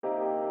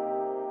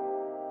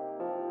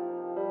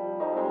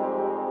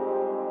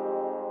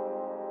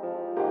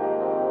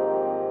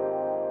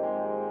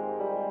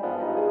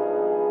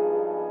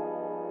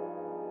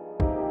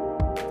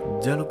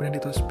Jalo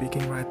Benedito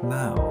speaking right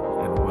now,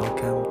 and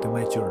welcome to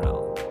my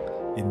journal.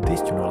 In this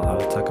journal, I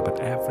will talk about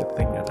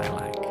everything that I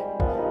like.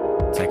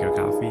 Take your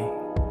coffee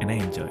and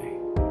enjoy.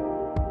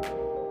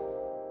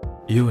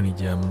 Yuk, nih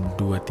jam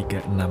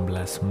 23.16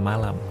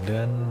 malam,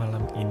 dan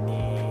malam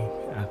ini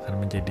akan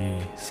menjadi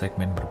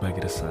segmen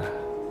berbagi resah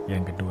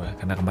yang kedua.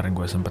 Karena kemarin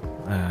gue sempet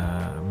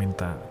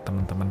minta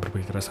teman-teman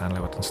berbagi keresahan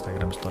lewat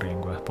Instagram story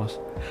yang gue post,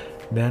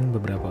 dan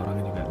beberapa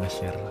orang juga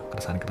nge-share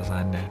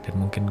keresahan-keresahannya, dan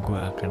mungkin gue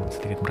akan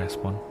sedikit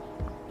merespon.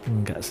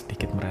 Nggak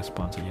sedikit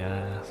merespon sih ya,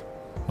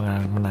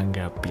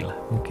 menanggapi lah,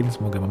 mungkin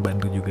semoga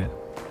membantu juga.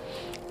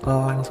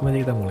 Langsung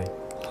aja kita mulai.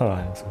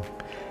 Langsung.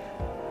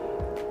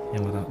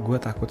 Yang gue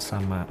takut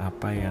sama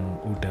apa yang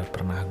udah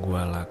pernah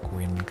gue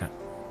lakuin, Kak.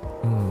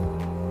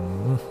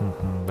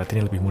 Berarti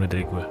ini lebih mudah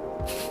dari gue.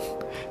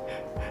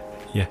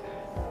 Ya,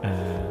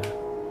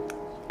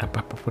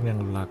 apapun yang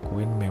lo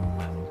lakuin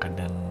memang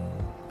kadang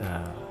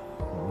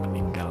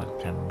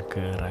meninggalkan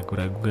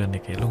keraguan-raguan ya,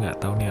 kayak lu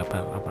nggak tahu nih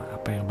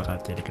apa yang bakal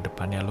jadi ke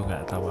depannya, lu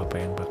nggak tahu apa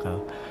yang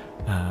bakal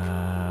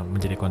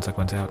menjadi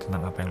konsekuensi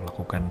tentang apa yang lo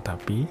lakukan.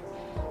 Tapi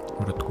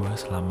menurut gue,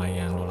 selama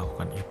yang lo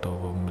lakukan itu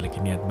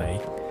memiliki niat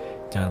baik,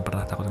 jangan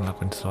pernah takut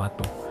ngelakuin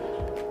sesuatu,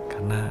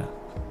 karena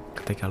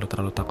ketika lo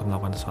terlalu takut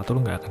melakukan sesuatu,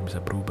 lo nggak akan bisa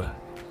berubah.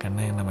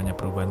 Karena yang namanya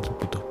perubahan itu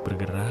butuh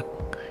bergerak,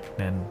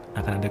 dan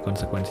akan ada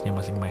konsekuensinya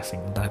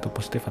masing-masing, entah itu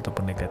positif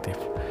ataupun negatif.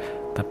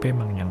 Tapi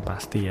emang yang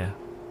pasti ya,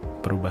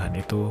 perubahan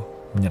itu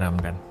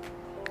menyeramkan,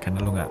 karena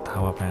lo nggak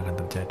tahu apa yang akan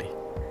terjadi.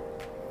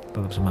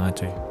 Tetap semangat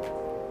cuy.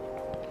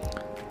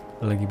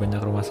 Lagi banyak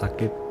rumah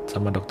sakit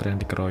sama dokter yang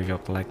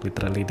dikeroyok, like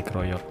literally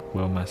dikeroyok,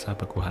 bawa masa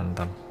baku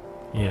hantam.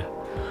 Iya,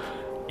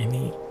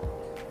 ini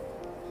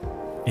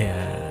ya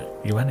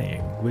gimana ya,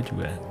 gue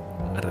juga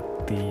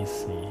ngerti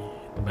sih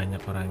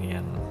banyak orang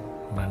yang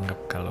menganggap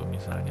kalau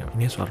misalnya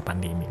ini soal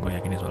pandemi, gue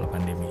yakin ini soal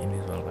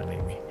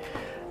pandemi.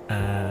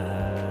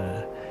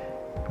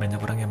 Banyak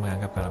orang yang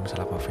menganggap kalau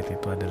misalnya COVID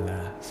itu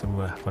adalah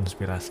sebuah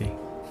konspirasi.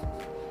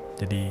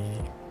 Jadi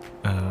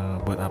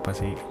buat apa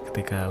sih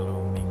ketika lu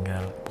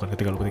meninggal,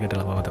 ketika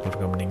dalam anggota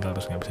keluarga meninggal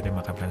terus nggak bisa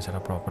dimakamkan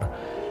secara proper.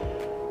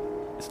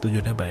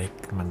 Tujuannya baik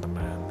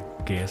teman-teman,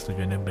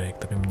 tujuannya baik,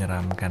 tapi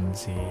menyeramkan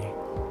sih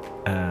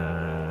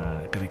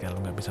ketika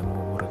lu nggak bisa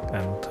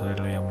menguburkan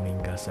saudara lu yang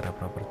meninggal secara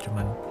proper.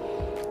 Cuman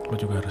lu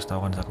juga harus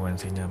tahu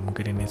konsekuensinya.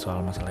 Mungkin ini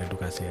soal masalah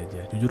edukasi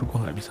aja. Jujur gue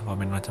nggak bisa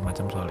komen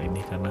macam-macam soal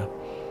ini, karena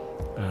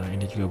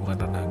ini juga bukan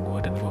ranah gue,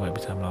 dan gue gak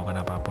bisa melakukan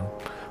apapun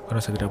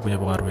karena saya tidak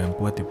punya pengaruh yang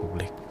kuat di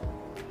publik.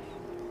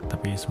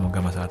 Tapi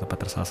semoga masalah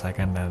cepat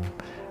terselesaikan, dan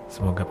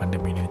semoga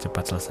pandemi ini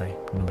cepat selesai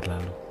dan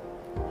berlalu.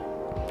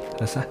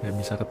 Resah gak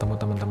bisa ketemu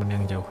teman-teman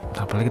yang jauh,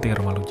 apalagi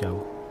ketika rumah lu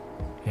jauh,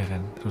 ya kan,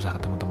 susah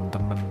ketemu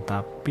teman-teman.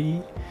 Tapi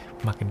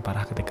makin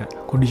parah ketika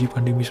kondisi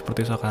pandemi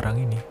seperti sekarang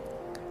ini.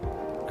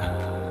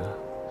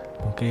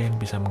 Mungkin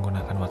bisa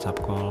menggunakan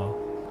WhatsApp call,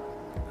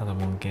 atau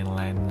mungkin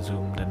line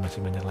Zoom, dan masih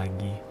banyak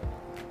lagi,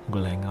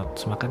 Google Hangout.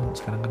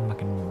 Sekarang kan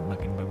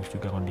makin bagus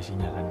juga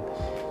kondisinya kan.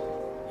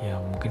 Ya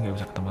mungkin gak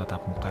bisa ketemu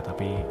tatap muka,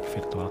 tapi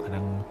virtual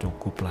kadang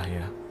cukup lah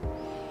ya.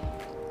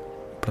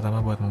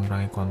 Pertama, buat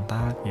mengurangi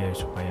kontak ya,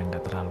 supaya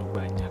gak terlalu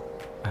banyak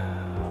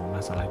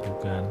masalah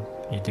juga.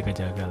 Ya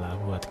jaga-jaga lah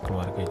buat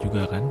keluarga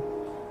juga kan,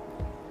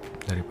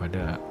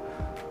 daripada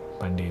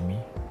pandemi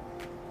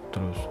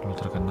terus lu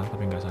terkena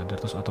tapi gak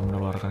sadar, terus atau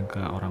menularkan ke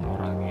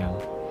orang-orang yang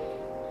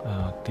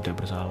tidak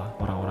bersalah,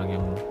 orang-orang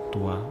yang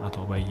tua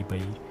atau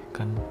bayi-bayi,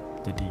 kan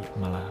jadi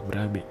malah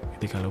berabe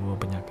ketika lo bawa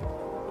penyakit.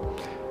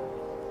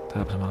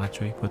 Tetap semangat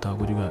cuy. Gue tau,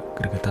 gue juga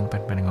gregetan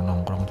pengen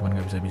nongkrong,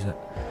 cuman gak bisa.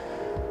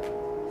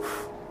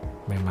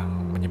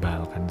 Memang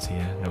menyebalkan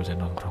sih ya, gak bisa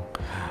nongkrong.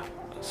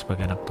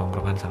 Sebagai anak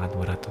tongkrongan sangat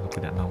berat untuk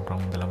tidak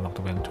nongkrong dalam waktu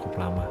yang cukup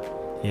lama.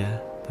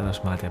 Ya, tetap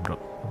semangat ya bro.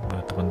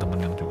 Buat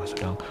teman-teman yang juga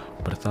sedang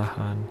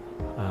bertahan,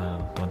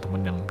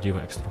 teman-teman yang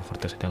jiwa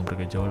ekstrovert sedang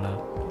bergejolak,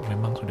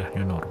 memang sudah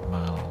new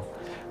normal,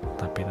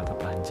 tapi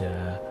tetap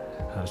aja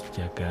harus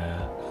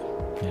dijaga,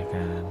 ya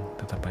kan.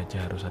 Tetap aja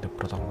harus ada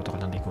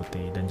protokol-protokol yang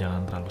diikuti, dan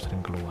jangan terlalu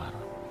sering keluar.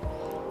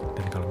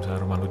 Dan kalau misalnya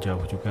rumah lu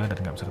jauh juga dan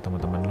gak bisa ketemu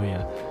teman lu,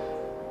 ya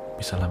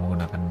bisalah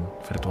menggunakan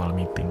virtual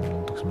meeting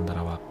untuk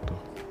sementara waktu.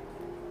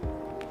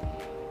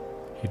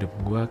 Hidup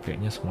gue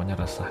kayaknya semuanya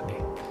resah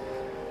deh.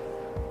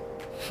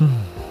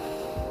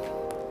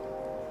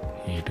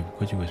 Hidup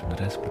gue juga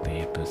sebenarnya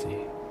seperti itu sih.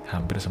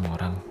 Hampir semua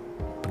orang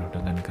penuh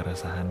dengan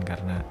keresahan,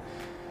 karena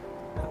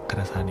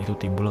keresahan itu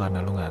timbul karena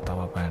lu nggak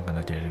tahu apa yang akan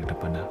terjadi di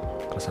depannya.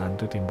 Keresahan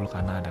itu timbul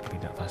karena ada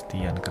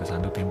ketidakpastian.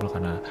 Keresahan itu timbul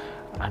karena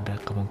ada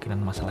kemungkinan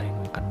masalah yang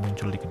akan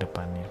muncul di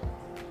kedepannya.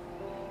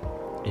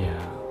 Ya,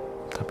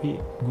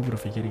 tapi gue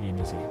berpikir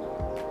gini sih,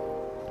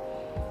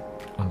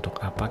 untuk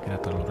apa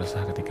kita terlalu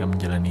resah ketika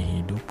menjalani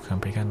hidup?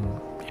 Sampai kan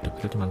hidup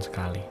itu cuma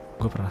sekali.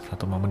 Gue pernah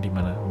satu momen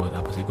dimana, buat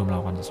apa sih gue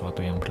melakukan sesuatu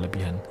yang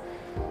berlebihan?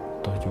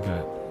 Toh juga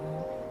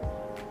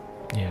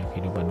ya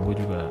kehidupan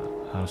gue juga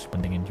harus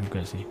pentingin juga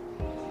sih.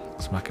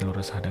 Semakin lu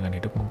resah dengan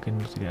hidup, mungkin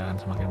lu tidak akan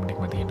semakin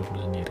menikmati hidup lu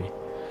sendiri.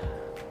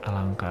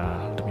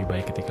 Alangkah lebih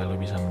baik ketika lu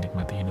bisa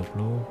menikmati hidup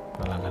lu,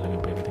 alangkah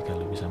lebih baik ketika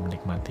lu bisa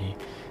menikmati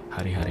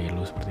hari-hari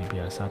lu seperti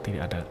biasa,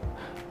 tidak ada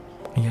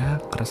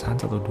Ya keresahan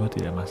 1-2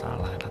 tidak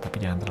masalah lah,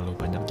 tapi jangan terlalu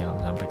banyak, jangan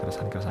sampai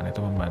keresahan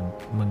itu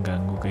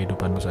mengganggu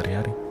kehidupanmu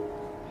sehari-hari.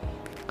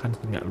 Kan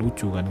nggak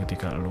lucu kan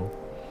ketika lu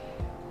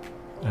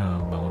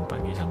bangun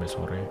pagi sampai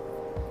sore,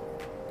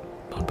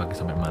 bangun pagi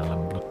sampai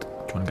malam, lu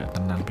cuma nggak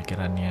tenang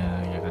pikirannya,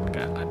 ya kan,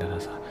 nggak ada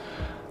rasa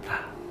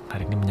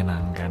hari ini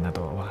menyenangkan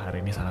atau wah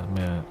hari ini sangat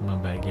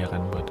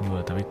membahagiakan buat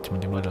gue, tapi cuma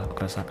timbul adalah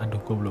keresahan,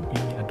 aduh gue belum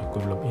ini, aduh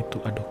gue belum itu,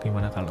 aduh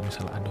gimana kalau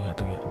misalnya aduh ya,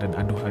 dan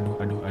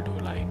aduh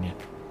lainnya.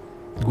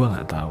 Gue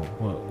nggak tahu,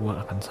 gue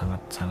akan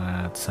sangat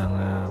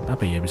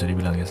apa ya, bisa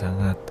dibilang ya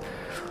sangat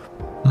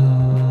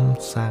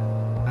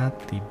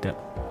tidak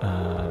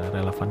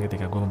relevan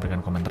ketika gue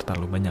memberikan komentar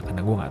terlalu banyak,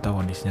 karena gue nggak tahu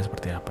kondisinya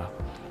seperti apa,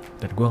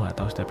 dan gue nggak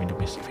tahu setiap video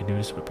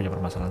ini punya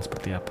permasalahan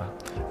seperti apa.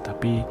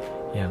 Tapi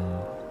yang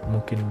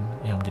mungkin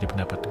yang menjadi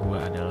pendapat gue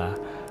adalah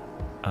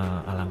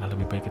alangkah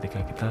lebih baik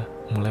ketika kita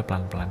mulai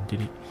pelan-pelan.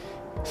 Jadi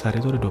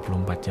sehari itu ada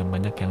 24 jam.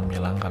 Banyak yang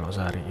bilang kalau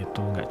sehari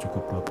itu nggak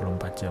cukup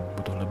 24 jam,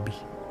 butuh lebih.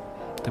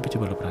 Tapi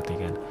coba lo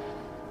perhatikan,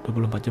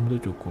 24 jam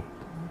itu cukup,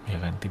 ya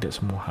kan? Tidak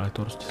semua hal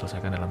itu harus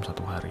diselesaikan dalam satu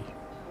hari.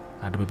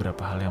 Ada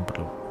beberapa hal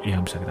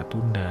yang bisa kita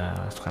tunda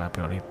skala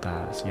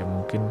prioritas. Ya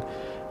mungkin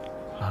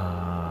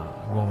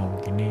gue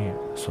ngomong gini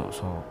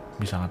sok-sok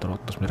bisa ngatur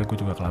waktu, sebenarnya gue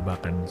juga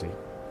kelabakan sih.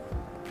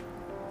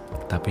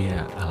 Tapi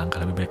ya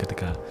alangkah lebih baik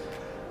ketika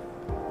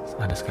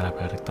ada skala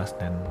prioritas,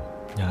 dan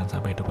jangan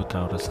sampai hidup lo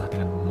terlalu resah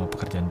dengan semua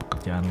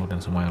pekerjaan lo dan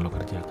semua yang lo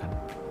kerjakan.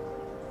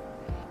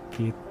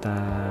 Kita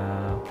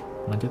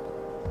lanjut.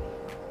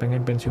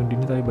 Pengen pensiun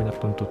dini tapi banyak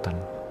tuntutan.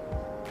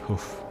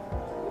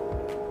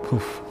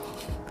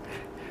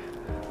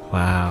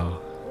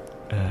 Wow.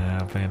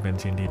 Pengen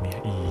pensiun dini.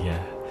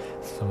 Iya,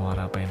 semua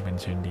orang pengen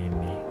pensiun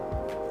dini.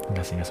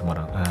 Enggak semua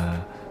orang.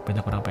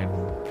 Banyak orang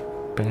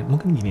pengen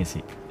mungkin gini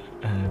sih.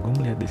 Gue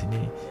melihat di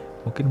sini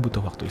mungkin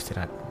butuh waktu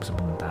istirahat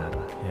sebentar,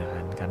 ya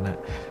kan, karena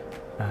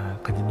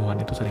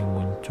kejenuhan itu sering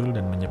muncul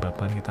dan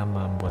menyebabkan kita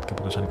membuat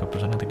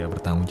keputusan-keputusan yang tidak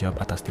bertanggung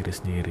jawab atas diri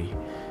sendiri,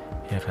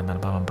 ya kan,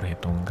 tanpa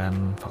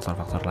memperhitungkan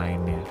faktor-faktor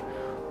lainnya.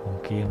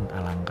 Mungkin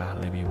alangkah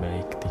lebih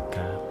baik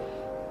ketika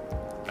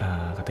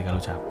lo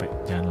capek,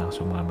 jangan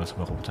langsung mengambil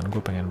sebuah keputusan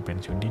gue pengen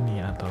pensiun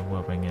dini atau gue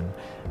pengen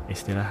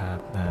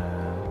istirahat.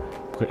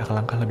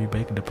 Alangkah lebih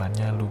baik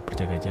kedepannya lo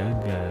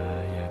berjaga-jaga,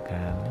 ya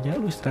kan, ya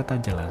lo istirahat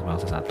aja lah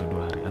bangsa 1-2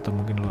 hari, atau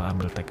mungkin lo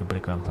ambil take a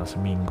break bangsa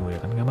seminggu, ya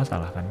kan, gak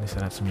masalah kan,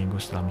 istirahat seminggu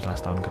setelah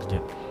setahun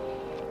kerja.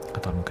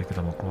 Atau mungkin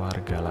kita mau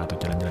keluarga lah,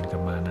 atau jalan-jalan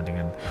kemana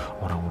dengan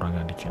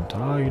orang-orang yang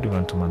dicintai,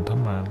 dengan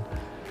teman-teman.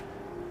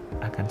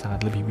 Akan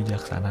sangat lebih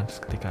bijaksana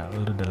ketika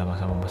lu dalam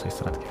masa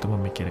istirahat itu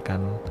memikirkan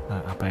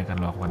apa yang akan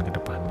lo lakukan ke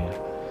depannya,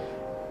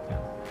 ya.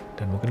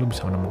 Dan mungkin lu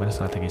bisa menemukan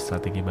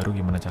strategi baru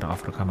gimana cara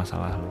overcome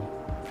masalah lu.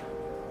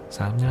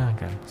 Soalnya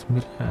kan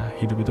sebenarnya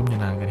hidup itu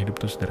menyenangkan, hidup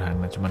itu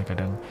sederhana, cuman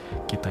kadang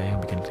kita yang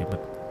bikin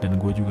ribet,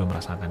 dan gue juga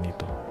merasakan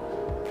itu.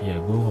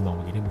 Ya gue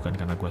ngomong begini bukan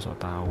karena gue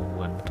sok tahu,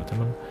 bukan itu,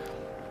 cuman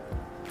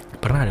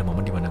pernah ada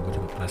momen dimana gue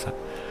juga merasa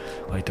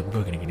wah itu gue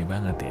gini-gini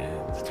banget ya.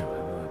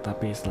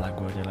 Tapi setelah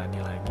gue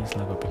jalani lagi,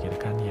 setelah gue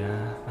pikirkan, ya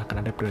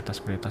akan ada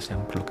prioritas-prioritas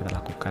yang perlu kita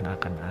lakukan,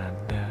 akan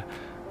ada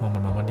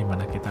momen-momen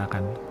dimana kita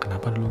akan,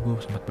 kenapa dulu gue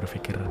sempat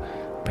berpikir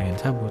pengen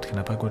cabut,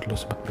 kenapa gue dulu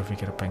sempat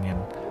berpikir pengen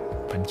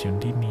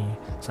pensiun dini.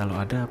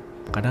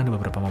 Kadang ada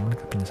beberapa momen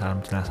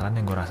penyesalan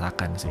yang gue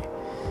rasakan sih.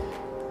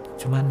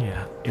 Cuman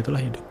ya itulah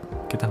hidup,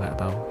 kita nggak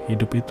tahu.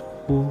 Hidup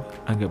itu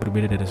agak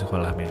berbeda dari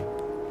sekolah, men.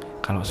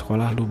 Kalau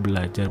sekolah lu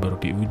belajar baru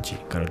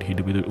diuji, kalau di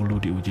hidup itu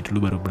lu diuji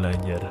dulu baru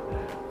belajar.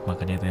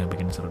 Makanya itu yang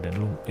bikin seru, dan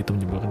lu itu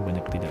menyebabkan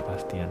banyak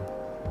ketidakpastian.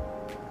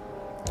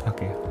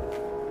 Oke,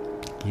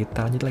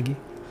 kita lanjut lagi.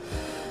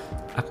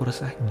 Aku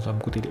resah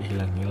insomku tidak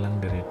hilang-hilang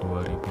dari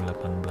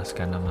 2018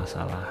 karena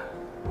masalah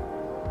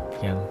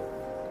yang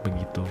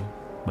begitu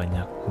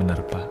banyak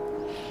menerpa.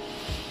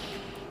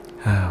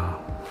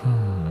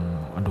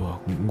 Aduh,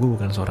 gue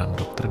bukan seorang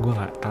dokter, gue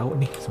nggak tahu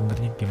nih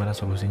sebenarnya gimana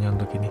solusinya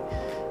untuk ini.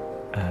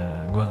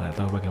 Gue nggak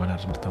tahu bagaimana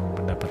harus bertemu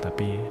pendapat,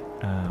 tapi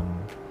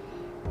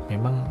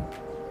memang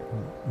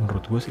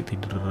menurut gue sih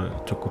tidur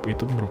cukup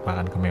itu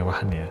merupakan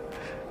kemewahan ya,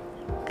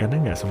 karena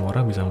nggak semua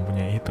orang bisa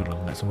mempunyai itu loh.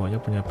 Nggak semuanya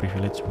punya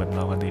privilege buat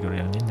melakukan tidur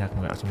yang nyenyak,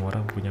 nggak semua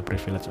orang punya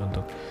privilege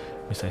untuk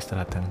bisa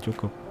istirahat yang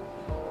cukup.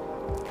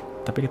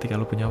 Tapi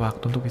ketika lo punya waktu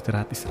untuk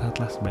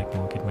istirahatlah sebaik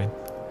mungkin, men.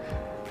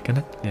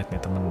 Karena lihat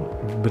nih,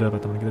 beberapa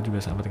teman kita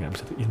juga sampai nggak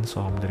bisa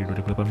insom dari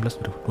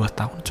 2018, udah 2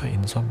 tahun coy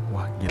insom.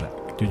 Wah gila,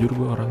 jujur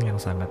gue orang yang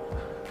sangat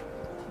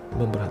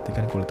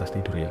memperhatikan kualitas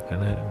tidur ya,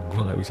 karena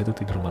gue nggak bisa tuh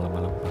tidur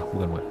malam-malam.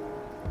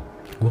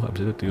 Gue nggak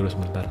bisa tuh tidur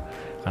sebentar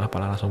karena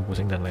kepala langsung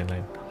pusing dan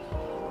lain-lain.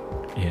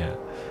 Ya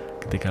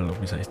ketika lo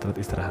bisa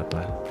istirahat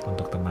lah.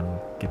 Untuk teman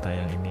kita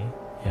yang ini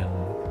yang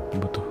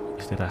butuh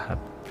istirahat,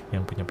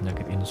 yang punya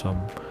penyakit insom,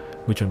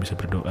 gue cuma bisa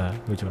berdoa,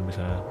 gue cuma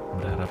bisa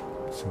berharap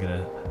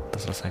segera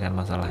terselesaikan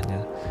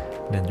masalahnya,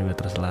 dan juga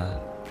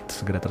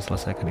segera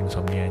terselesaikan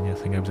insomnianya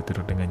sehingga bisa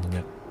tidur dengan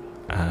nyenyak.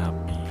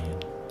 Amin.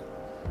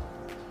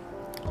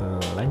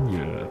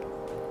 Lanjut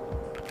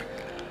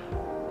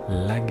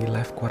lagi,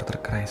 life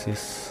quarter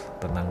crisis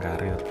tentang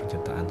karir,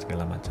 percintaan,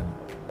 segala macam,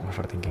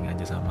 overthinking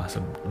aja sama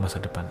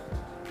masa depan.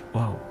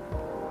 Wow,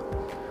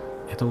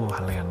 itu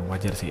hal yang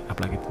wajar sih,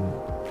 apalagi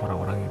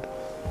orang-orang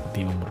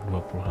di umur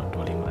 20-an,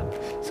 25-an.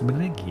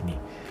 Sebenarnya gini,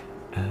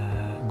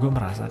 gue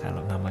merasa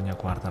kalau namanya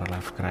quarter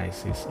life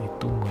crisis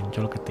itu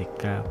muncul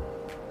ketika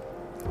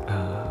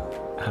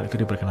hal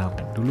itu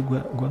diperkenalkan. Dulu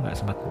gue nggak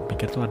sempat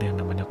pikir tuh ada yang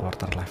namanya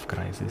quarter life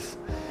crisis.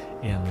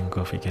 Yang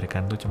gue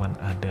pikirkan tuh cuman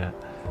ada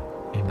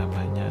yang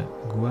namanya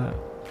gue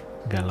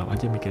galau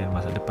aja mikirin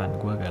masa depan,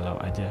 gue galau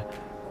aja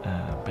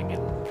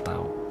pengen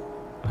tahu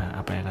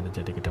apa yang akan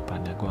terjadi ke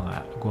depannya.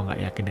 Gue nggak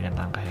yakin dengan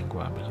langkah yang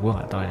gue ambil. Gue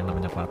nggak tahu yang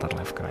namanya quarter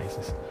life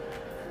crisis.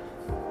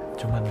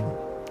 Cuman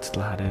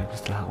setelah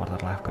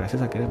quarter life crisis,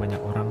 akhirnya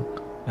banyak orang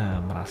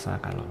merasa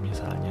kalau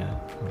misalnya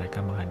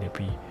mereka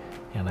menghadapi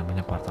yang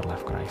namanya quarter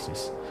life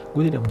crisis.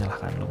 Gue tidak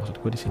menyalahkan lo.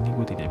 Maksud gue di sini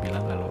gue tidak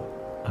bilang kalau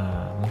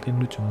mungkin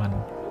lu cuman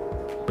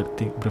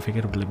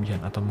berpikir berlebihan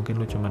atau mungkin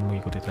lu cuman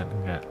mengikuti tren.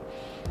 Enggak.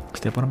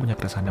 Setiap orang punya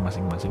keresahannya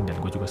masing-masing, dan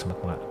gue juga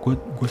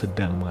gue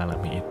sedang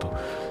mengalami itu.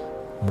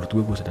 Menurut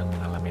gue sedang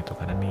mengalami itu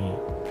karena nih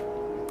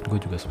gue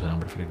juga sedang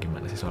berpikir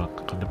gimana sih soal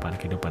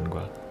kehidupan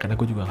gue, karena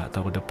gue juga nggak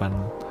tahu ke depan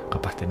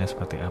kepastiannya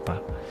seperti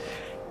apa.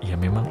 Ya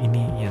memang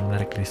ini yang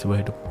menarik dari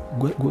sebuah hidup.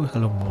 Gue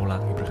kalau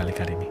mengulangi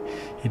berkali-kali nih,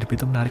 hidup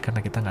itu menarik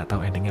karena kita nggak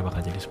tahu endingnya bakal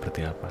jadi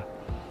seperti apa.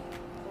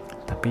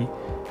 Tapi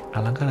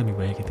alangkah lebih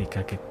baik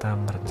ketika kita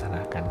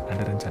merencanakan,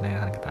 ada rencana yang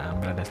akan kita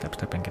ambil, ada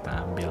step-step yang kita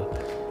ambil.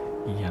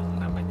 Yang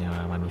namanya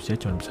manusia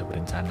cuma bisa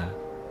berencana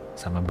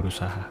sama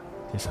berusaha,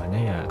 sisanya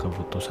ya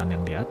keputusan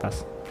yang di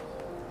atas.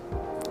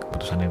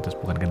 Keputusan yang itu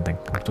bukan genteng,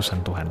 keputusan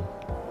Tuhan.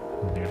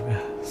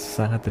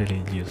 Sangat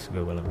religius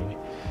gue malam ini.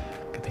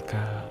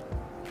 Ketika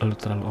lu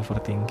terlalu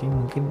overthinking,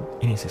 mungkin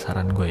ini sih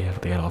saran gue ya,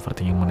 ketika lu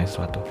overthinking mengenai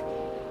sesuatu,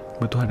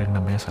 butuh ada yang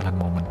namanya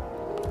silent moment.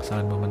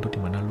 Silent moment tuh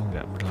dimana lu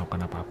nggak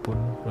melakukan apapun,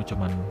 lu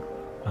cuman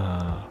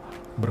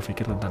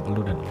berpikir tentang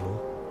lu dan lu.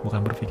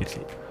 Bukan berpikir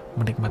sih,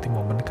 menikmati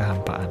momen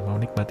kehampaan,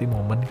 menikmati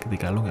momen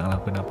ketika lu nggak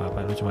ngelakuin apa-apa,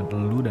 lu cuman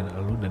lu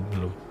dan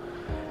lu.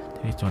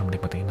 Jadi cuma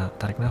menikmati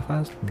tarik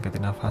nafas, menikmati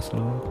nafas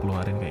lo,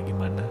 keluarin kayak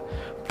gimana.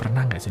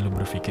 Pernah nggak sih lo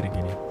berpikir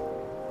gini,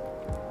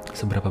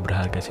 seberapa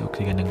berharga sih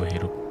oksigen yang gue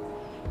hirup?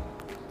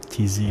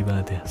 Cheesy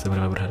banget ya,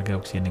 seberapa berharga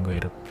oksigen yang gue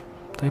hirup.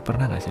 Tapi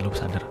pernah nggak sih lo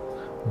sadar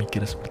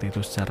mikir seperti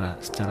itu secara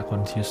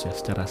conscious ya,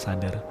 secara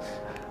sadar,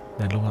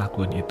 dan lo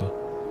ngelakuin itu?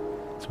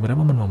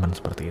 Sebenarnya momen-momen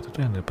seperti itu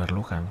tuh yang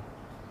diperlukan.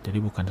 Jadi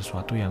bukan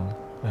sesuatu yang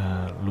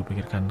lo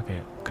pikirkan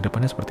kayak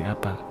kedepannya seperti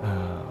apa.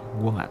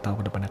 Gue nggak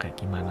tahu kedepannya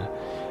kayak gimana.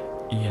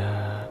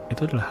 Iya,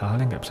 itu adalah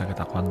hal-hal yang gak bisa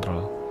kita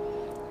kontrol.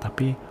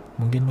 Tapi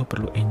mungkin lo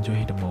perlu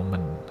enjoy the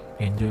moment,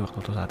 enjoy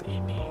waktu itu saat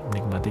ini,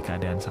 menikmati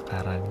keadaan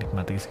sekarang,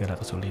 menikmati segala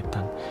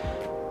kesulitan.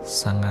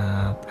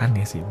 Sangat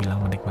aneh sih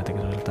bilang menikmati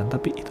kesulitan,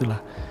 tapi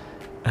itulah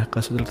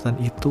kesulitan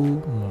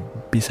itu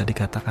bisa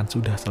dikatakan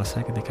sudah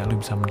selesai ketika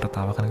lo bisa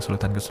menertawakan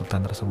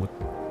kesulitan-kesulitan tersebut.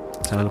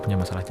 Selalu punya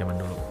masalah zaman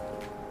dulu,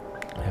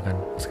 ya kan?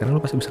 Sekarang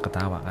lo pasti bisa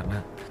ketawa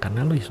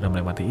karena lo sudah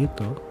melewati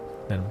itu,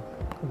 dan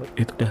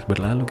itu udah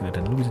berlalu gitu,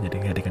 dan lu bisa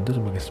jadikan itu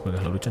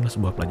sebagai lelucon,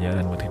 sebuah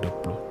pelajaran buat hidup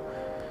lu.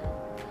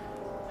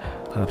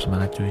 Tetap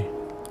semangat cuy,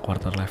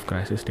 quarter life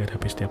crisis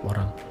dihadapi setiap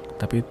orang,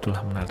 tapi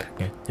itulah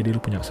menariknya. Jadi lu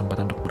punya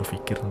kesempatan untuk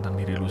berpikir tentang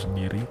diri lu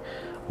sendiri,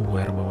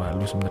 aware bahwa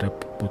lu sebenarnya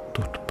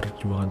butuh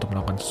perjuangan untuk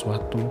melakukan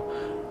sesuatu,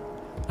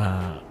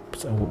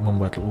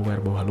 membuat lu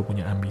aware bahwa lu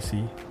punya ambisi,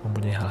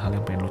 mempunyai hal-hal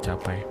yang pengen lu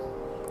capai,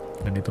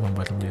 dan itu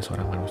membuat lu menjadi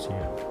seorang manusia.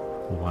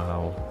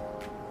 Wow.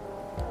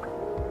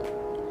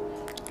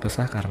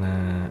 Resah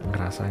karena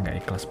ngerasa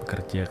nggak ikhlas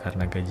bekerja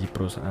karena gaji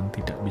perusahaan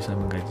tidak bisa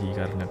menggaji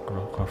karena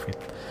COVID.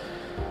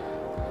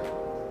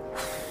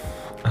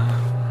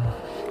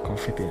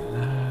 COVID ya.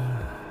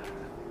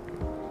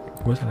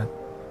 Gue sangat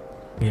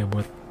ya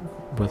buat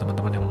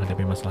teman-teman yang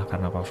menghadapi masalah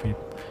karena COVID,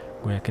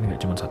 gue yakin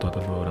nggak cuma 1 atau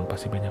 2 orang,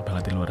 pasti banyak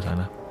banget di luar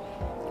sana.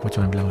 Gue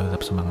cuma bilang lo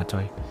tetap semangat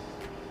coy.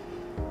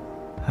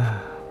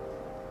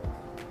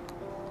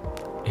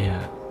 Ya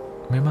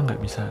memang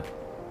nggak bisa.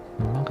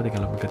 Memang ketika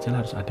lo bekerja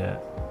harus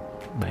ada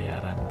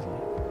bayaran sih,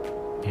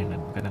 ya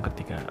kan? Karena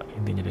ketika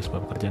intinya dari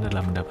sebuah pekerjaan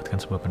adalah mendapatkan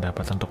sebuah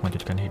pendapatan untuk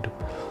melanjutkan hidup.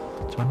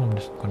 Cuman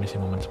kondisi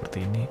momen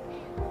seperti ini,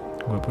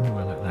 gue pun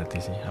juga nggak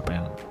ngerti sih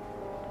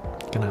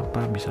kenapa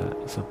bisa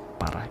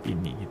separah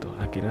ini gitu.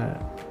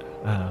 Akhirnya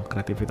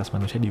kreativitas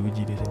manusia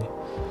diuji di sini.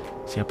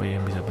 Siapa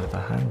yang bisa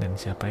bertahan dan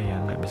siapa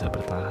yang nggak bisa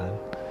bertahan.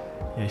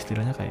 Ya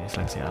istilahnya kayak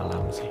seleksi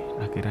alam sih.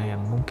 Akhirnya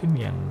yang mungkin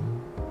yang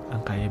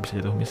kaya bisa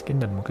jatuh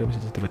miskin, dan mungkin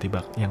bisa tiba-tiba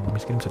yang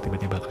miskin bisa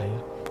tiba-tiba kaya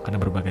karena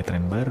berbagai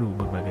tren baru,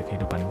 berbagai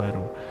kehidupan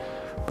baru,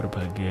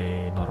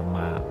 berbagai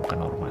bukan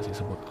norma sih,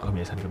 sebuah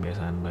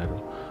kebiasaan-kebiasaan baru.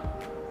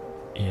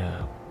 Ya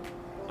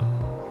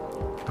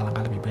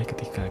alangkah lebih baik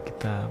ketika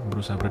kita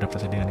berusaha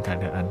beradaptasi dengan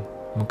keadaan,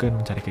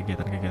 mungkin mencari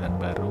kegiatan-kegiatan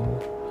baru,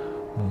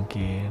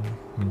 mungkin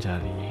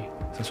mencari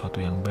sesuatu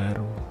yang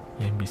baru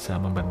yang bisa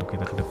membantu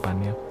kita ke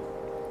depannya.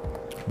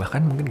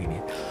 Bahkan mungkin gini,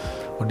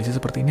 kondisi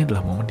seperti ini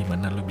adalah momen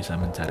dimana lo bisa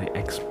mencari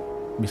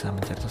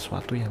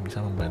sesuatu yang bisa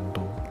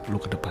membantu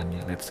lo ke depannya.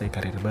 Let's say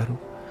karir baru,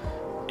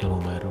 ilmu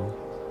baru,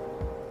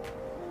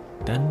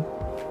 dan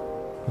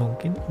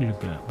mungkin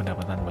juga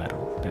pendapatan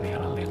baru dari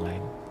hal-hal yang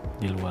lain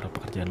di luar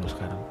pekerjaan lu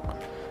sekarang.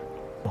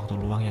 Waktu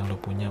luang yang lu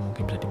punya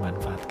mungkin bisa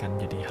dimanfaatkan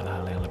jadi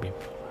hal-hal yang lebih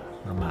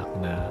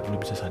bermakna. Lu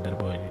bisa sadar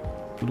bahwa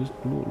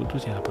lu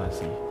tuh siapa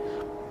sih.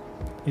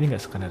 Ini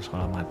gak sekadar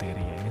soal materi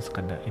ya,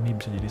 ini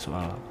bisa jadi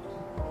soal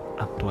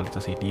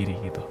aktualisasi diri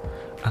gitu.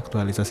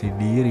 Aktualisasi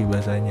diri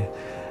bahasanya.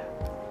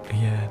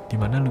 Ya,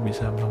 dimana lu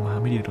bisa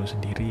memahami diri lu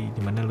sendiri,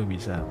 dimana lu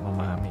bisa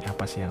memahami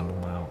apa sih yang lu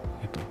mau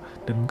gitu.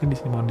 Dan mungkin di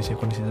sini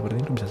kondisi seperti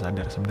ini lu bisa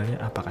sadar sebenarnya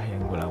apakah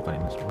yang gue lakukan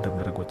ini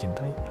benar-benar gue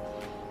cintai.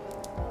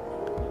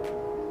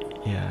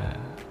 Ya,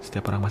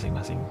 setiap orang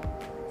masing-masing.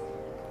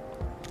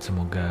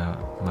 Semoga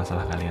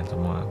masalah kalian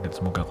semua, dan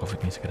semoga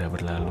COVID ini segera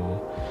berlalu.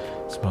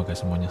 Semoga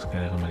semuanya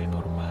segera kembali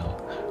normal.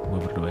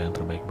 Gue berdoa yang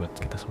terbaik buat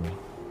kita semua.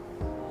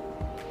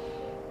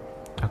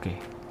 Oke,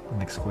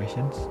 next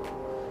questions.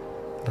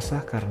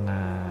 Resah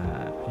karena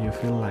you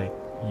feel like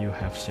you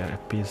have shared a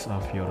piece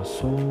of your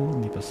soul,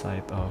 deepest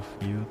side of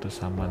you to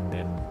someone,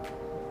 then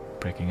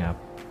breaking up.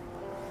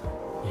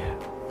 Yeah,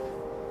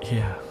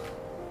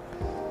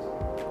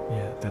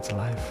 that's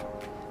life.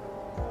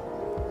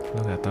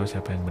 Lo gak tahu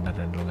siapa yang benar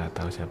dan lo gak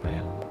tahu siapa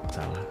yang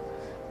salah.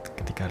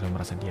 Ketika lo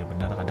merasa dia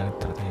benar, kadang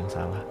ternyata yang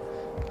salah.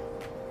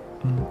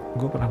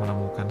 Gue pernah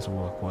menemukan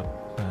sebuah quote,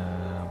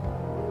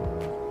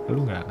 lo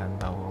gak akan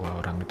tahu bahwa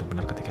orang itu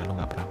benar ketika lo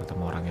gak pernah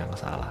ketemu orang yang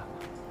salah.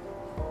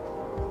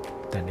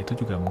 Dan itu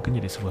juga mungkin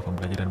jadi sebuah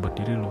pembelajaran buat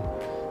diri lo.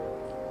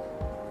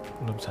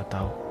 Lo bisa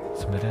tahu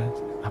sebenarnya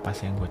apa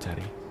sih yang gue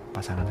cari,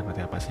 pasangan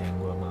seperti apa sih yang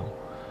gue mau.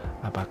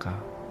 Apakah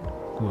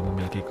gue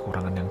memiliki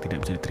kekurangan yang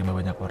tidak bisa diterima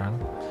banyak orang.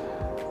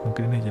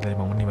 Mungkin ini jadi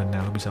momen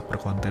dimana lo bisa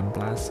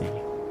berkontemplasi,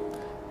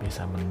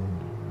 bisa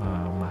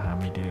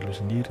memahami diri lo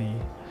sendiri,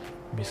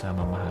 bisa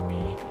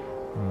memahami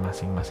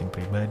masing-masing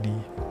pribadi.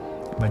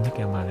 Banyak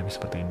yang mengalami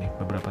seperti ini.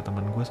 Beberapa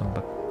teman gue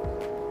sempat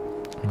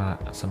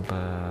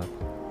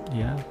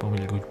ya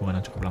memiliki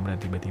hubungan yang cukup lama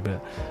dan tiba-tiba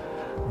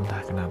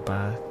entah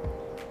kenapa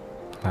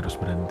harus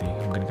berhenti,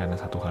 mungkin karena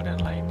satu hal dan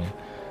lainnya.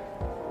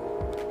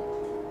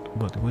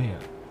 Buat gue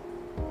ya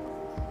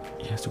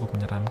cukup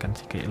menyeramkan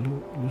sih, kayak lu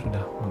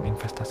sudah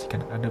menginvestasikan,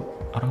 ada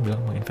orang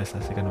bilang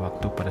menginvestasikan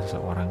waktu pada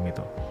seseorang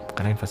gitu,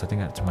 karena investasi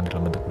nggak cuma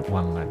dalam bentuk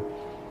uang kan,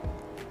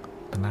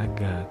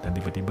 tenaga, dan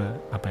tiba-tiba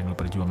apa yang lu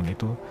perjuangkan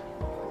itu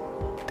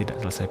tidak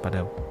selesai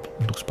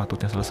untuk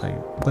sepatutnya selesai,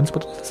 bukan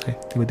sepatutnya selesai,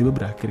 tiba-tiba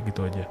berakhir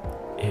gitu aja.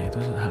 Ya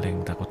itu hal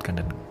yang menakutkan,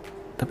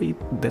 tapi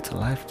that's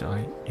life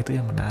coy, itu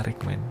yang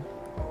menarik men.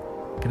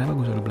 Kenapa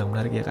gue selalu bilang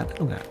menarik? Ya karena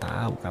lo gak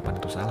tahu kapan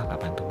itu salah,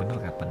 kapan itu benar,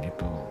 kapan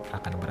itu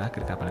akan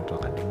berakhir, kapan itu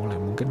akan dimulai.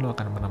 Mungkin lo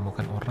akan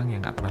menemukan orang yang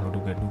gak pernah lo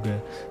duga-duga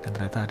dan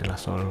ternyata adalah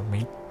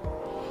soulmate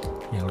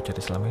yang lo cari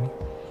selama ini.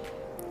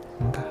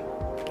 Entah,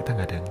 kita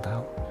gak ada yang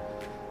tahu.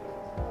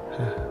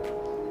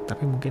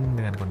 Tapi mungkin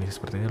dengan kondisi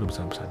seperti ini lo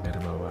bisa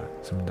sadar bahwa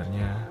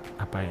sebenarnya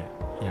apa ya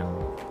yang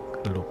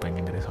lo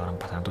pengen dari seorang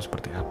pasangan itu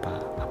seperti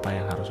apa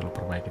yang harus lo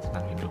perbaiki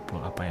tentang hidup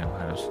lo, apa yang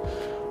harus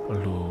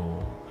lo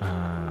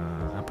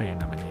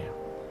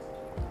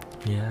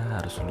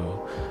harus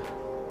lo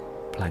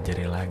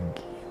pelajari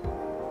lagi.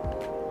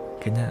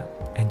 Kayaknya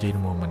enjoy the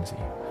moment sih.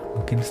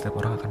 Mungkin setiap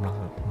orang akan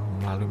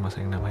melalui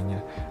masa yang namanya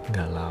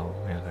galau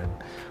ya kan,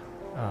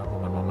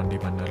 momen-momen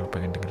dimana lo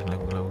pengen dengerin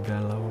lagu-lagu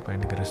galau,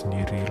 pengen dengerin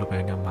sendiri, lo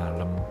pengennya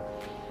malam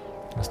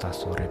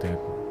instastory itu,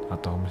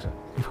 atau misal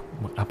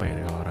apa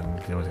ya kalau orang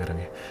di zaman sekarang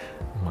ya,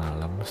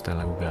 malam setel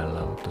lagu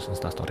galau terus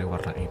instastory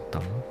warna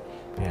hitam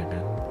ya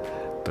kan,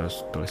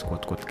 terus tulis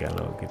quote-quote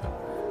galau gitu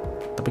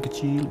tapi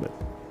kecil banget.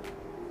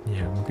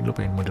 Ya mungkin lo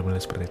pengen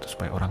model-model seperti itu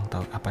supaya orang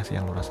tahu apa sih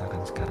yang lo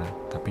rasakan sekarang.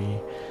 Tapi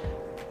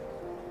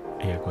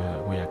ya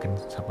gue yakin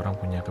setiap orang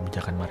punya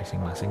kebijakan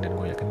masing-masing, dan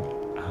gue yakin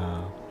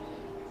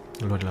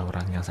lo adalah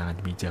orang yang sangat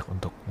bijak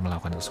untuk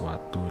melakukan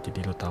sesuatu.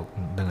 Jadi lo tahu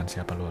dengan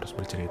siapa lo harus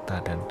bercerita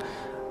dan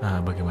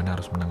bagaimana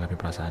harus menanggapi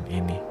perasaan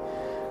ini.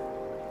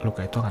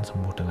 Luka itu akan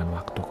sembuh dengan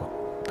waktu kok,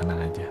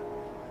 tenang aja.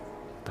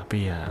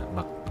 Tapi ya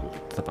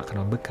tetap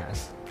akan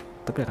membekas,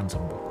 tapi akan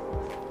sembuh.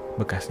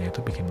 Bekasnya itu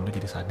bikin lo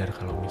jadi sadar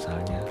kalau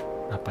misalnya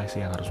apa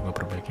sih yang harus gue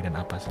perbaiki dan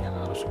apa sih yang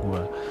harus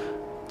gue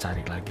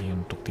cari lagi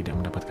untuk tidak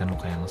mendapatkan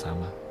luka yang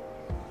sama.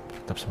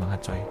 Tetap semangat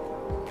coy.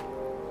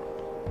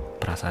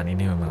 Perasaan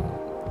ini memang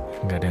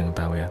gak ada yang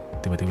tahu ya,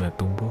 tiba-tiba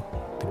tumbuh,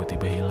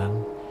 tiba-tiba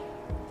hilang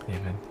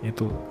ya kan.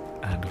 Itu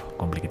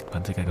complicated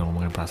banget sih kayak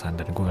ngomongin perasaan,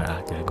 dan gue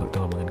gak jago tuh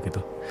ngomongin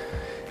gitu.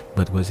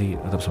 Buat gue sih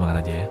tetap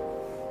semangat aja ya.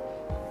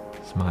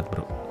 Semangat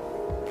bro.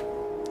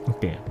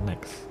 Oke,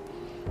 next.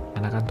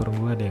 Anak kantor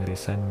gue ada yang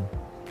resign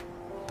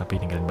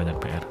tapi ninggalin banyak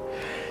PR.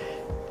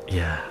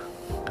 Ya,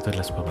 itu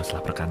adalah sebuah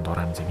masalah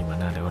perkantoran sih,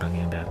 dimana ada orang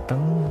yang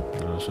datang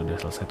terus sudah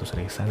selesai terus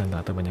resign dan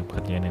ternyata banyak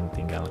pekerjaan yang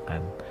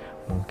ditinggalkan.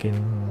 Mungkin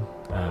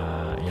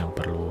yang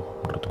perlu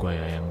menurut gue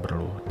ya, yang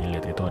perlu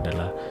dilihat itu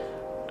adalah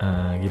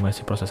gimana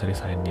sih proses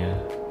resignnya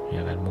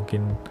ya kan.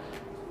 Mungkin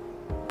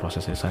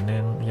proses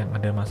resignnya yang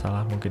ada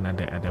masalah, mungkin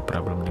ada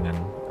problem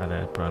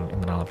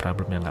internal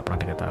problem yang nggak pernah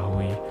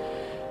diketahui.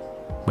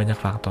 Banyak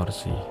faktor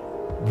sih,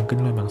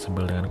 mungkin lo emang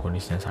sebel dengan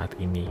kondisinya saat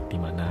ini,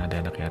 dimana ada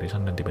anaknya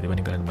arisan dan tiba-tiba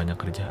ninggalin banyak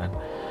kerjaan.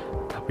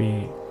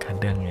 Tapi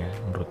kadang ya,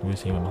 menurut gue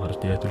sih memang harus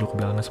dilihat dulu ke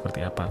belakangnya seperti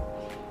apa.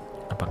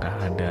 Apakah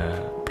ada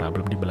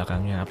problem di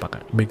belakangnya,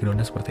 apakah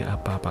backgroundnya seperti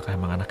apa, apakah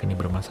emang anak ini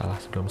bermasalah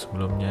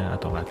sebelum-sebelumnya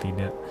atau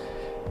tidak.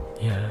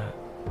 Ya,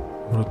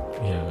 menurut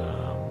ya,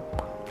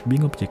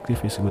 being objective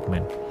is good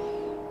man.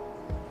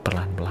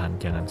 Perlahan-lahan,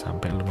 jangan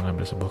sampai lu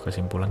mengambil sebuah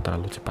kesimpulan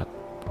terlalu cepat.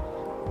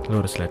 Lu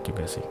harus lihat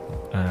juga sih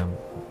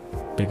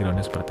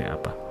backgroundnya seperti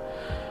apa.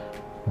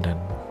 Dan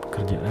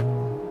kerjaan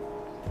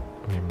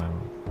memang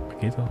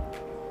begitu,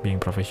 being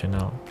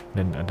profesional,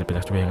 dan ada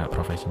pihak juga yang gak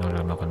profesional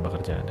dalam melakukan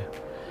pekerjaannya.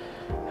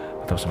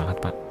 Tetap semangat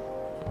Pak,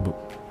 Bu,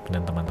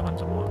 dan teman-teman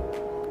semua,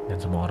 dan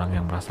semua orang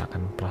yang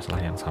merasakan masalah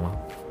yang sama.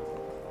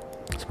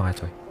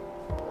 Semangat coy.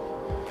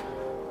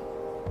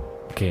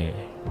 Oke,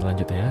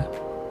 lanjut ya.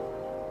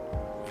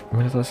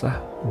 Gimana resah?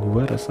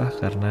 Gue resah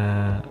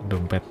karena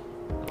dompet.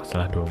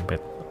 Masalah dompet.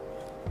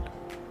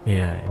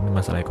 Iya, ini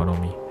masalah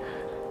ekonomi.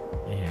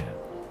 Iya,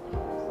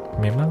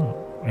 memang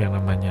yang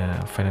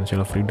namanya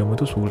financial freedom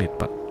itu sulit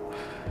Pak,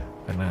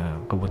 karena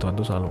kebutuhan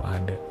itu selalu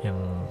ada. Yang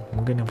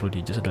mungkin yang perlu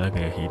di-adjust adalah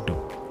gaya hidup.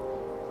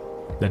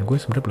 Dan gue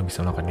sebenarnya belum bisa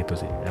melakukan itu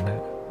sih, karena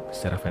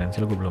secara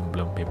finansial gue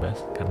belum bebas,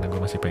 karena gue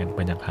masih pengen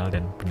banyak hal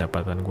dan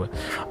pendapatan gue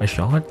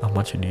sangat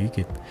amat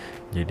sedikit,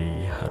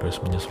 jadi harus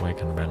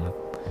menyesuaikan banget.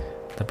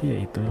 Tapi ya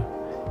itu,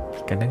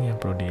 kadang yang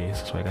perlu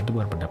disesuaikan itu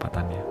bukan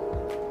pendapatannya,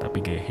 tapi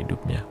gaya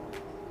hidupnya.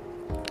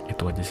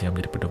 Itu aja sih yang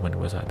menjadi pedoman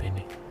gue saat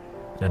ini.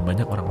 Dan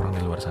banyak orang-orang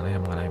di luar sana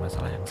yang mengalami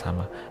masalah yang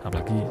sama,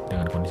 apalagi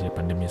dengan kondisi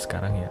pandemi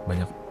sekarang ya,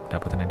 banyak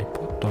pendapatan yang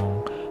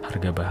dipotong,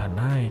 harga bahan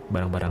naik,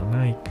 barang-barang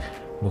naik,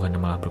 bukan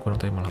malah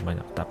berkurang tapi malah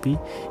banyak. Tapi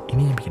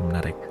ini yang bikin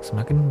menarik,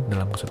 semakin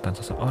dalam kesulitan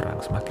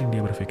seseorang, semakin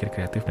dia berpikir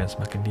kreatif dan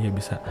semakin dia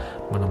bisa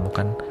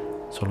menemukan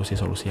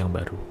solusi-solusi yang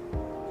baru.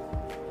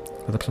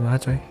 Tetap semangat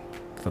coy,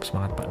 tetap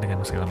semangat Pak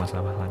dengan segala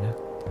masalah-masalahnya,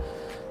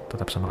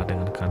 tetap semangat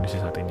dengan kondisi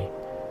saat ini.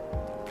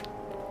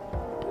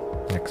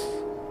 Next,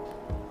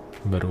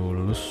 baru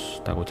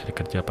lulus takut cari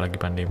kerja apalagi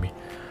pandemi.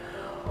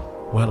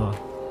 Well,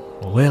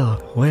 gue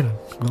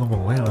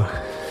ngomong well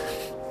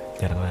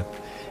jarang banget.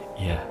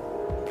 Iya,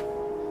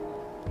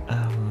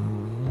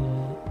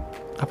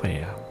 apa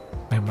ya,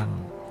 memang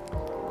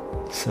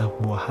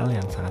sebuah hal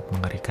yang sangat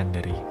mengerikan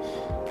dari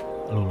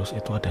lulus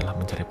itu adalah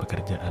mencari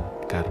pekerjaan,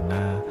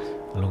 karena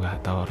lu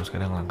nggak tahu harus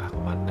kadang langkah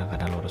kemana,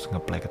 kadang lu harus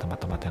nge-play ke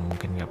tempat-tempat yang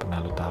mungkin nggak pernah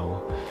lu tahu,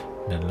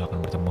 dan lu akan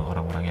bertemu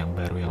orang-orang yang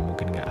baru yang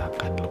mungkin nggak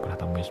akan lu pernah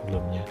temui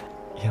sebelumnya.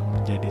 Yang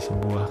menjadi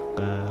sebuah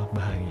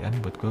kebahagiaan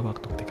buat gue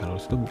waktu ketika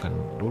lulus itu bukan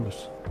lulus,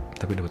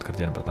 tapi dapat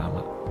kerjaan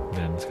pertama,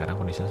 dan sekarang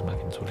kondisinya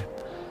semakin sulit.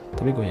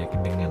 Tapi gue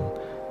yakin dengan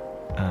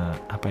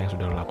apa yang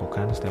sudah lo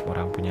lakukan, setiap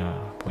orang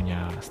punya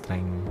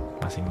strength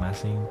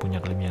masing-masing, punya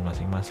kelebihan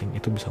masing-masing,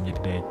 itu bisa menjadi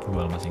daya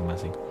jual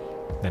masing-masing.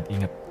 Dan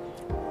ingat,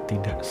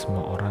 tidak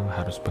semua orang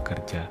harus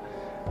bekerja.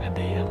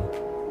 Ada yang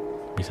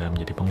bisa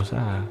menjadi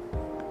pengusaha,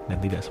 dan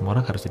tidak semua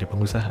orang harus jadi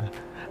pengusaha.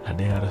 Ada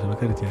yang harus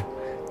bekerja.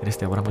 Jadi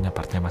setiap orang punya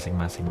partnya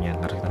masing-masing. Yang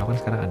harus kita lakukan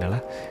sekarang adalah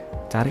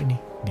cari nih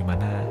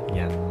dimana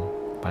yang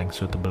paling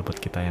suitable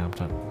buat kita, yang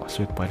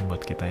sweet point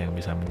buat kita, yang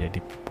bisa menjadi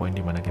poin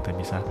dimana kita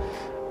bisa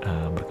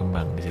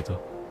berkembang di situ.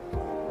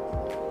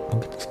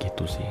 Mungkin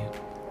segitu sih,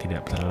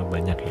 tidak terlalu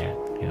banyak ya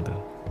gitu.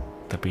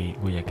 Tapi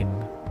gue yakin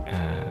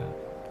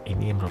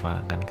ini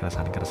merupakan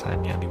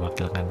keresahan-keresahan yang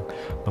diwakilkan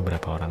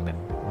beberapa orang, dan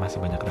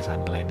masih banyak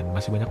keresahan lain, dan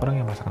masih banyak orang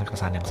yang merasakan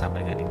keresahan yang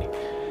sama dengan ini.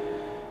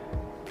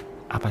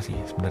 Apa sih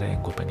sebenarnya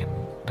yang gue pengen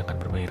dengan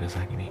berbagi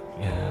resah gini?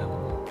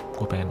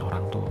 Gue pengen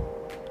orang tuh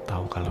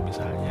tahu kalau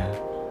misalnya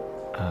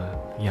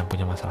yang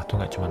punya masalah tuh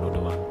nggak cuma lo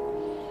doang.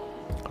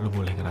 Lu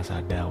boleh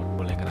ngerasa down,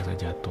 boleh ngerasa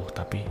jatuh,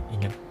 tapi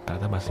ingat,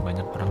 ternyata masih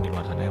banyak orang di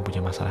luar sana yang punya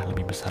masalah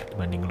lebih besar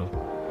dibanding lu.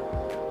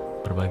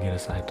 Berbagi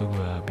resah itu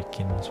gue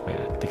bikin supaya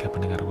ketika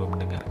pendengar gue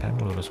mendengarkan,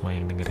 lu semua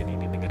yang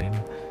dengerin,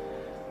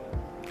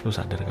 lu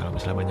sadar kalau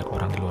misalnya banyak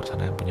orang di luar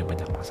sana yang punya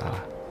banyak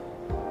masalah,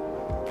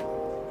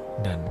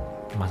 dan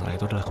masalah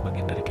itu adalah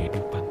kebagian dari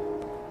kehidupan.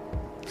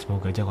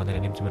 Semoga aja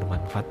konten ini bisa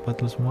bermanfaat buat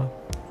lu semua,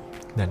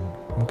 dan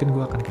mungkin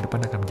gue akan ke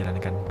depan akan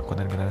menjalankan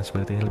konten-konten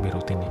seperti ini lebih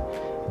rutin nih,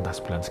 entah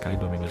sebulan sekali,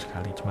 2 minggu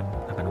sekali, cuman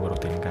akan gue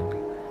rutinkan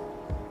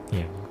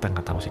ya. Kita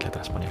nggak tahu sih, lihat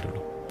responnya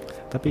dulu.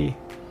 Tapi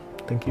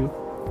thank you,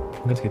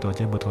 mungkin segitu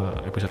aja buat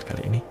episode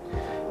kali ini.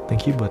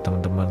 Thank you buat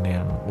teman-teman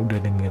yang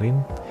udah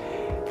dengerin,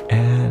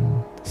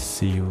 and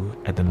see you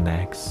at the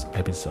next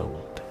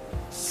episode.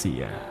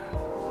 See ya.